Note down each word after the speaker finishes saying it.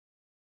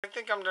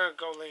think I'm gonna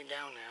go lay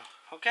down now.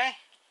 Okay?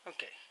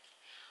 Okay.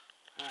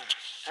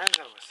 As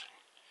I was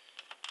saying,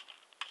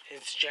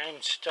 it's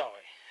James'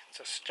 story. It's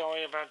a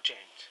story about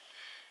James.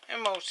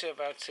 And mostly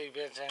about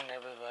Seabirds and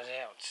everybody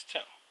else, too.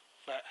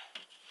 But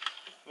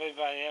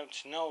everybody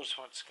else knows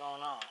what's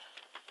going on.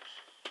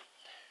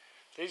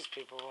 These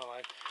people were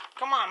like,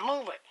 come on,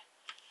 move it.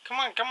 Come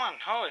on,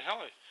 hurry.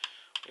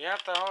 We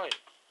have to hurry.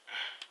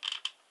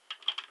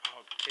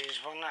 Oh, geez,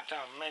 we're not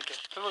going to make it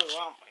through,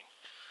 aren't we?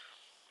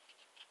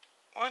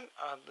 What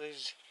are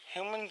these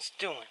humans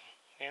doing,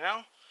 you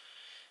know?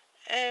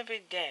 Every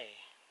day,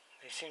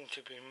 they seem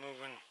to be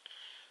moving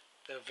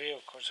their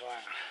vehicles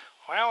around.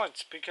 Well,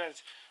 it's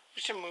because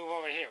we should move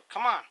over here.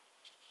 Come on.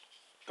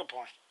 Good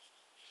point.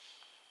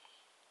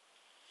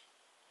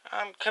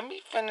 Can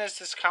we finish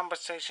this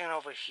conversation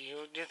over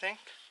here, do you think?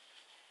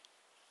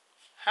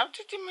 How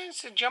did you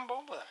manage to jump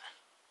over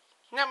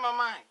there? Never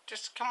mind.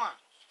 Just come on.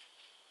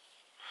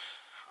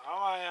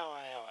 All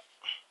right.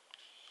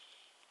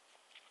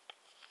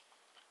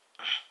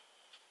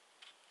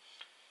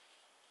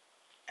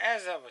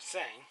 As I was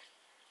saying,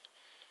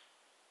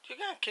 you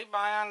gotta keep an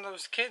eye on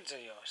those kids of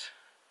yours.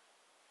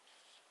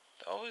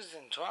 They're always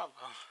in trouble,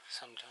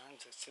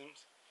 sometimes, it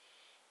seems.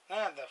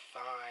 They're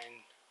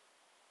fine.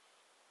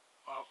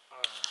 Well,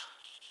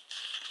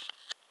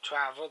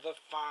 travel, they're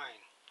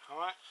fine.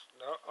 Alright?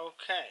 They're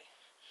okay.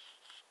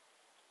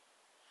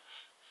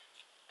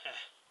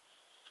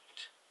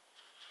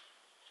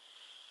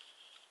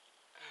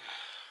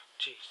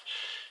 Jeez.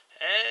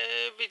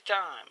 Every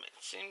time,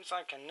 it seems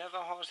like another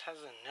horse has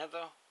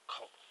another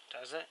colt,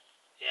 does it?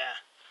 Yeah.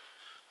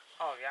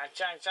 Oh, yeah, I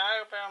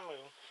better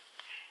move.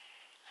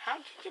 How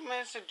did you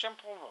manage to jump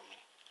over me?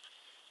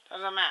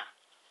 Doesn't matter.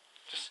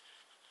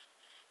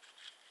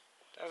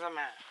 Doesn't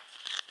matter.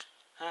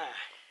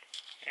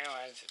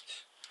 Anyways,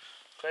 it's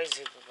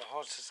crazy that the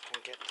horses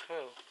can get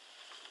through.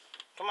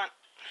 Come on.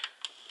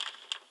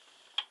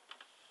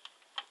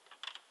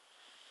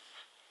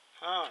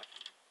 Alright.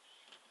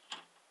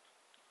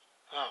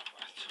 Oh,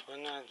 but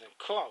we're not even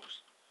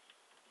close.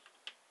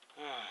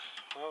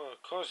 Well,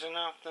 we're close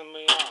enough than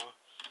we are.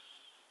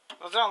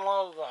 Let's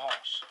unload the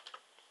horse.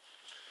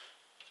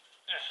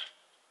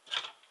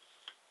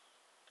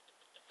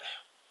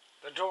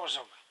 The door's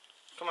open.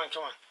 Come on.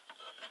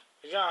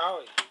 We gotta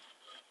hurry.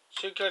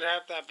 She could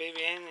have that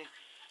baby any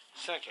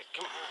second.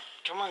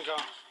 Come on,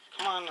 girl.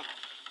 Come on,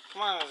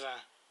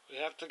 Azan. We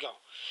have to go.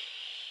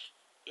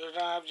 You're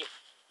gonna have your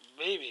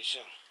baby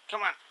soon.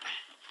 Come on.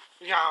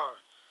 We gotta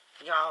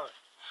hurry.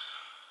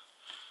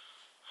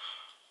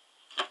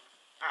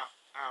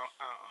 Ow.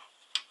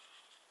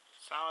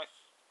 Sorry.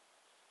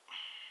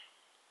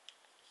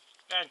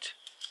 Good.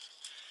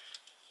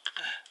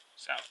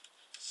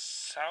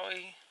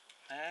 Sorry.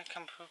 May I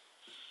come through?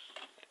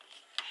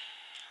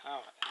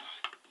 Alright.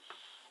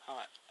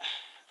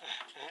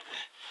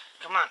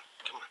 Come on.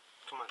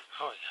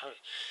 Hurry.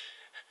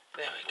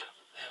 There we go.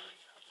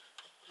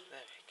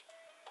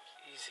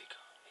 Easy,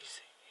 girl.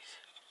 Easy.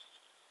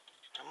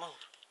 Now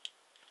move.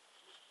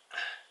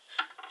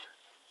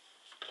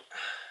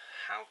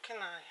 How can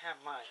I have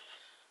my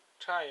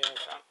tire?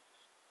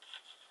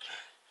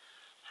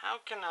 How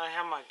can I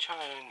have my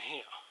tire in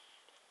here?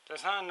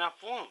 There's not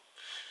enough room.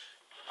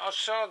 Oh,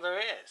 sure there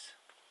is.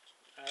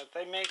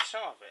 They made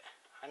sure of it.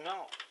 I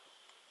know.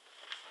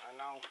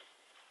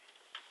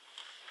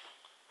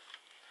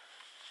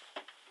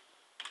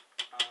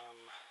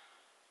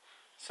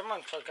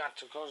 Someone forgot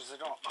to close the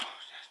door. Oh,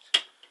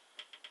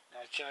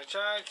 that's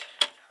right.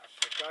 I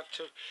forgot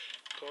to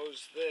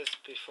close this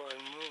before I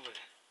move it.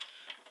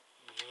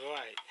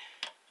 Right.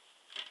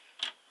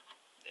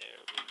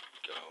 There we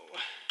go.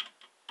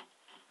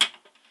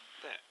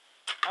 There.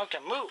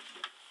 Okay, move.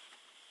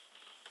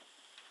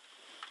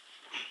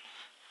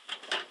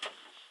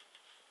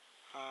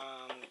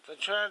 The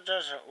chair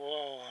doesn't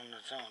roll on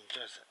its own,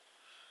 does it?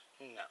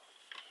 No.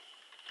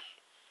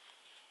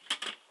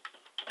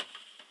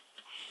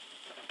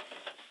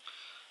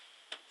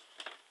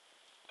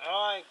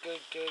 Alright,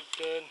 good.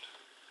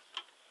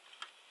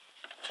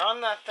 Turn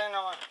that thing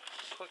on,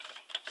 quickly.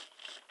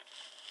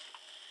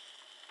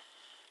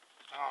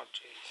 Oh,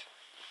 jeez.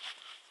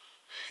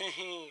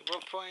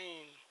 We're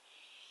playing.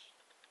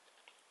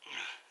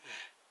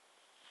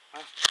 I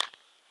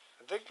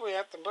think we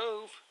have to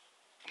move.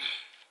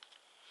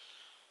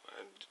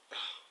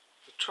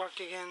 The truck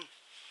again.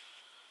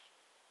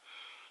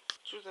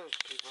 Do those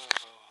people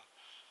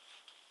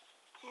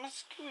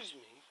excuse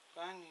me,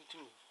 but I need to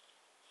move.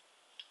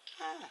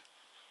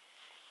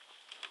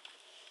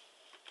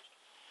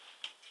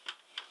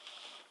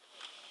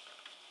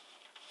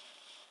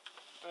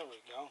 There we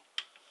go.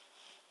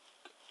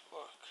 Good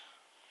work.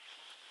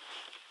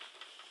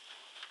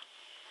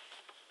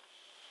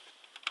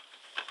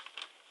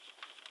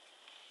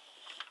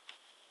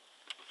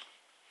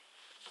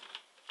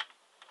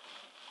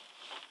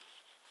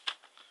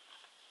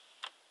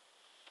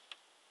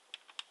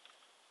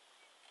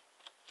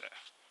 There.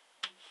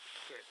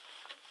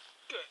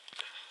 Good.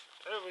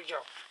 There we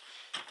go.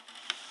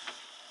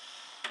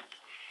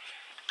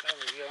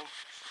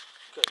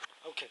 Good.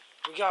 Okay.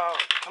 We go.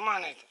 Come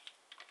on, Nathan.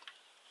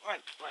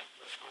 Wait.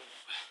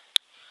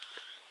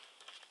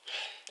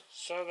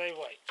 So they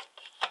wait.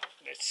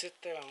 They sit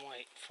there and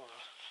wait for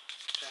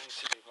Giant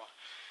to be born.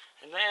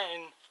 And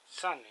then,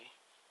 suddenly,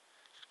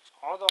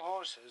 all the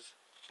horses,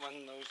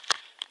 when those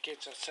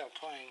kids are still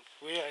playing,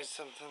 realize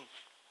something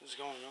is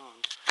going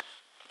on.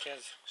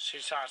 Because she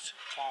starts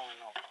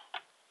falling over.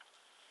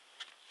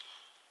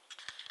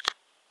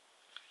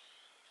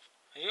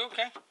 Are you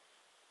okay?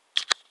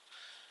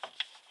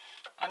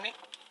 Honey?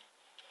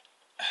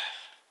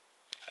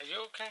 Are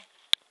you okay?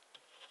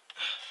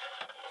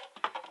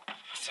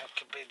 So it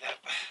could be that.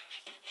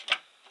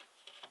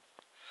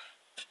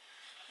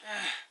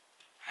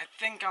 I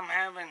think I'm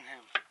having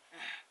him.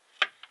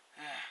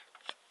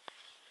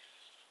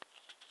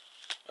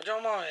 But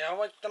don't worry, I'll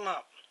wake them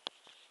up.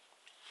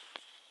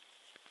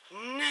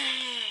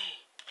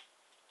 Nay!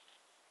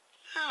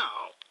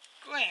 Oh,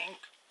 Grink.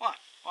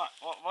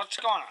 What's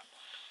going on?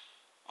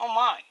 Oh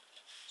my.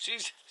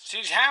 She's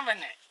having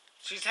it.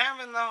 She's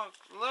having the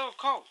little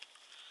coat.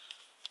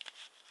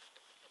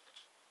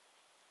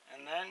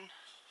 And then,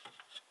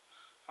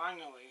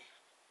 finally,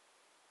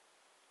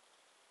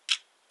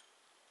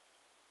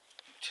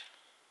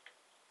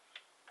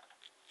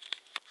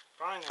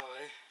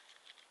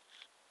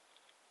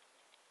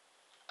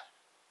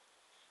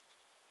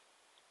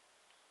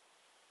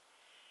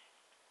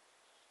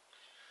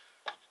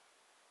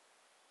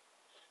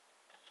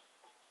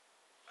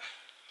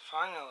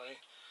 finally,